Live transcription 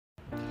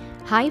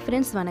Hi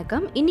friends,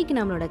 வணக்கம். இன்னைக்கு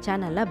நம்மளோட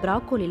சேனல்ல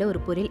ப்ரோக்கோலில ஒரு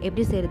பொரியல்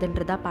எப்படி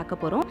செய்யறதுன்றத பார்க்க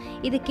போறோம்.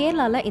 இது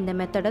கேரளால இந்த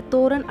மெத்தட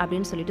thoran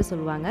அப்படினு சொல்லிட்டு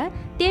சொல்வாங்க.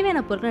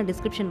 தேவையான பொருட்களை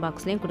டிஸ்கிரிப்ஷன்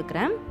பாக்ஸ்லயும்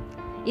கொடுக்கிறேன்.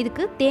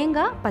 இதுக்கு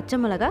தேங்காய், பச்சை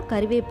மிளகாய்,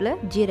 கறிவேப்பிலை,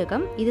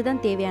 ஜீரகம்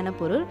இதுதான் தேவையான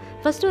பொருள்.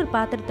 ஃபர்ஸ்ட் ஒரு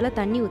பாத்திரத்துல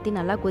தண்ணி ஊத்தி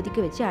நல்லா கொதிக்க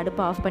வச்சு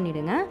அடுப்பை ஆஃப்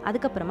பண்ணிடுங்க.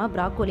 அதுக்கு அப்புறமா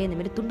ப்ரோக்கோலி இந்த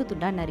மாதிரி துண்டு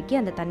துண்டா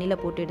நறுக்கி அந்த தண்ணில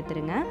போட்டு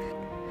எடுத்துருங்க.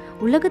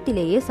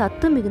 உலகத்திலேயே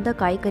சத்து மிகுந்த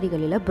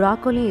காய்கறிகளில்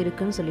ப்ரோக்கோலியும்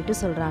இருக்குன்னு சொல்லிட்டு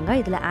சொல்கிறாங்க.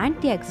 இதில்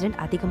ஆன்டி ஆக்சிடென்ட்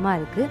அதிகமாக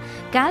இருக்குது.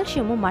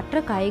 கால்சியமும்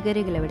மற்ற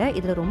காய்கறிகளை விட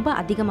இதில் ரொம்ப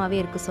அதிகமாகவே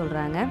இருக்குது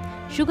சொல்கிறாங்க.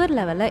 சுகர்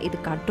லெவலை இது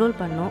கண்ட்ரோல்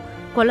பண்ணும்,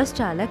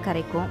 கொலஸ்ட்ராலை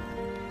கரைக்கும்,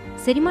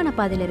 செரிமான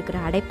பாதையில் இருக்கிற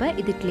அடைப்பை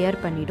இது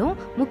கிளியர் பண்ணிடும்.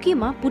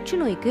 முக்கியமாக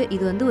புற்றுநோய்க்கு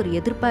இது ஒரு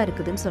எதிர்ப்பாக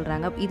இருக்குதுன்னு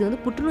சொல்கிறாங்க. இது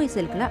புற்றுநோய்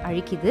செல்களை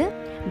அழிக்குது.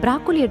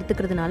 ப்ரோக்கோலி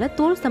எடுத்துக்கிறதுனால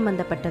தோல்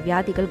சம்பந்தப்பட்ட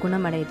வியாதிகள்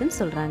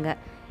குணமடையுதுன்னு சொல்கிறாங்க.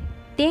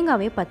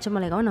 தேங்காவையும் பச்சை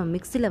மிளகாவும் நம்ம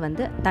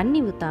மிக்சியில் தண்ணி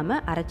ஊற்றாமல்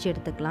அரைச்சி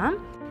எடுத்துக்கலாம்.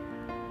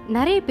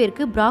 நிறைய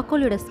பேருக்கு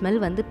ப்ரோக்கோலியோட ஸ்மெல்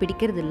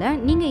பிடிக்கிறது இல்லை.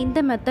 நீங்கள் இந்த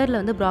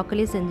மெத்தடில்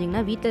ப்ரோக்கோலி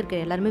செஞ்சிங்கன்னா வீட்டில்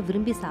இருக்கிற எல்லாருமே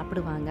விரும்பி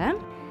சாப்பிடுவாங்க.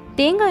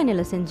 தேங்காய்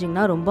எண்ணெயில்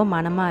செஞ்சிங்கன்னா ரொம்ப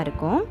மணமாக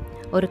இருக்கும்.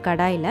 ஒரு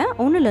கடாயில்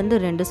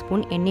 1-2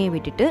 ஸ்பூன் எண்ணெயை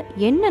விட்டுட்டு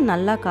எண்ணெய்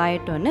நல்லா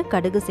காயட்டோன்னு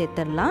கடுகு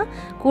சேர்த்துடலாம்.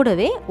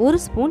 கூடவே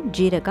 1 ஸ்பூன்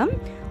ஜீரகம்,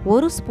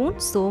 1 ஸ்பூன்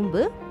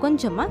சோம்பு,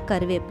 கொஞ்சமாக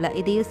கறிவேப்பிலை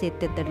இதையும்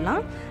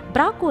சேர்த்துடலாம்.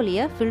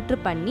 ப்ரோக்கோலியை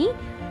ஃபில்டர் பண்ணி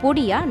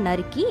பொடியாக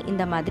நறுக்கி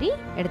இந்த மாதிரி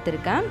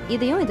எடுத்துருக்கேன்.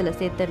 இதையும் இதில்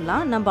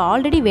சேர்த்துடலாம். நம்ம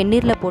ஆல்ரெடி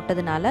வெந்நீரில்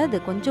போட்டதுனால அது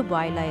கொஞ்சம்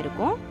பாயில்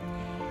ஆகிருக்கும்.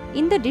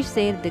 இந்த டிஷ்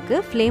செய்கிறதுக்கு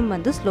ஃப்ளேம்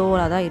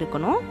ஸ்லோவாக தான்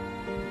இருக்கணும்.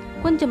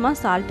 கொஞ்சமாக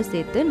சால்ட்டு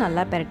சேர்த்து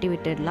நல்லா பிரட்டி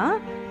விட்டுடலாம்.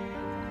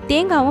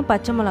 தேங்காவும்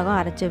பச்சை மிளகாவும்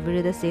அரைச்ச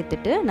விழுதை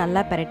சேர்த்துட்டு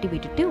நல்லா பிரட்டி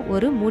விட்டுட்டு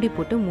ஒரு மூடி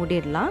போட்டு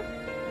மூடிடலாம்.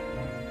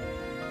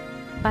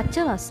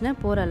 பச்சை வாசனை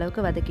போகிற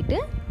அளவுக்கு வதக்கிட்டு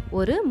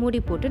ஒரு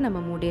மூடி போட்டு நம்ம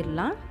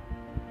மூடிடலாம்.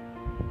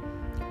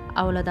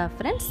 அவ்வளோதான்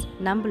ஃப்ரெண்ட்ஸ்,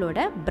 நம்மளோட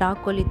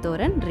ப்ரோக்கோலி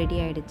தோரன் ரெடி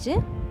ஆகிடுச்சு.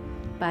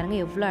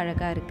 பாருங்கள் எவ்வளோ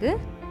அழகாக இருக்குது.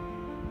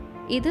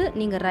 இது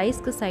நீங்கள்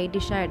ரைஸ்க்கு சைட்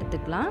டிஷ்ஷாக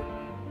எடுத்துக்கலாம்.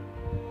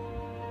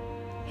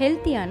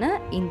 ஹெல்த்தியான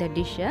இந்த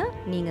டிஷ்ஷை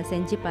நீங்கள்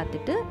செஞ்சு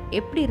பார்த்துட்டு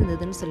எப்படி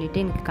இருந்ததுன்னு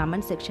சொல்லிட்டு எனக்கு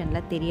கமெண்ட்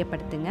செக்ஷனில்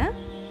தெரியப்படுத்துங்க.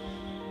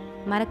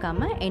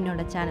 மறக்காமல்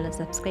என்னோட சேனலை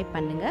சப்ஸ்கிரைப்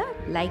பண்ணுங்கள்,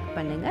 லைக்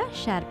பண்ணுங்கள்,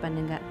 ஷேர்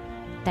பண்ணுங்கள்.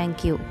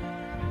 தேங்க்யூ.